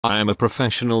I am a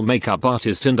professional makeup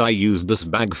artist and I used this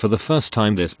bag for the first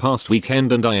time this past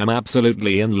weekend and I am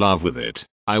absolutely in love with it.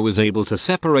 I was able to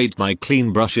separate my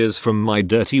clean brushes from my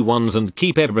dirty ones and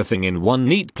keep everything in one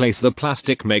neat place. The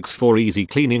plastic makes for easy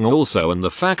cleaning also, and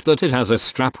the fact that it has a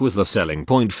strap was the selling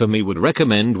point for me. Would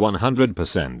recommend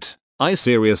 100%. I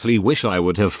seriously wish I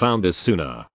would have found this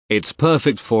sooner. It's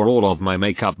perfect for all of my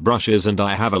makeup brushes and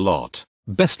I have a lot.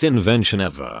 Best invention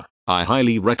ever. I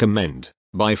highly recommend.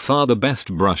 By far the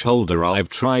best brush holder I've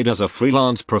tried as a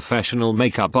freelance professional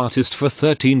makeup artist for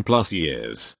 13 plus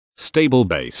years. Stable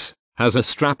base. Has a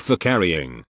strap for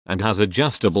carrying. And has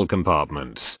adjustable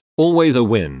compartments. Always a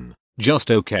win. Just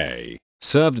okay.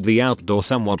 Served the outdoor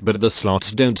somewhat but the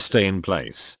slots don't stay in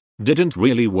place. Didn't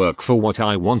really work for what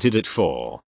I wanted it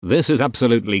for. This is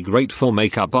absolutely great for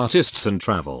makeup artists and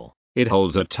travel. It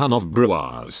holds a ton of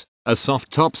brouhaha. A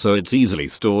soft top so it's easily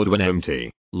stored when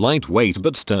empty. Lightweight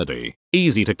but sturdy.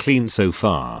 Easy to clean so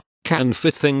far. Can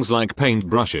fit things like paint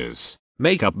brushes,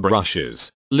 makeup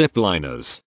brushes, lip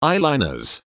liners,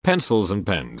 eyeliners, pencils and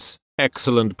pens.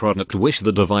 Excellent product. Wish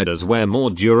the dividers were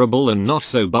more durable and not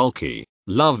so bulky.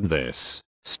 Loved this.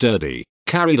 Sturdy.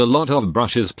 Carried a lot of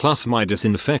brushes plus my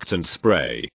disinfectant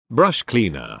spray, brush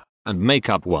cleaner, and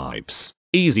makeup wipes.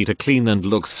 Easy to clean and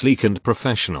looks sleek and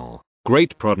professional.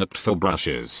 Great product for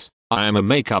brushes. I am a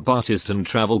makeup artist and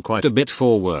travel quite a bit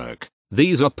for work.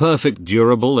 These are perfect,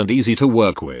 durable and easy to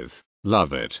work with.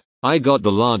 Love it. I got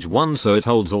the large one so it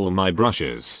holds all my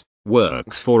brushes.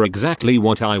 Works for exactly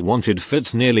what I wanted.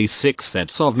 Fits nearly 6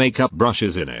 sets of makeup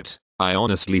brushes in it. I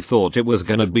honestly thought it was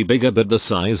gonna be bigger but the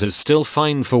size is still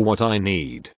fine for what I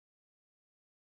need.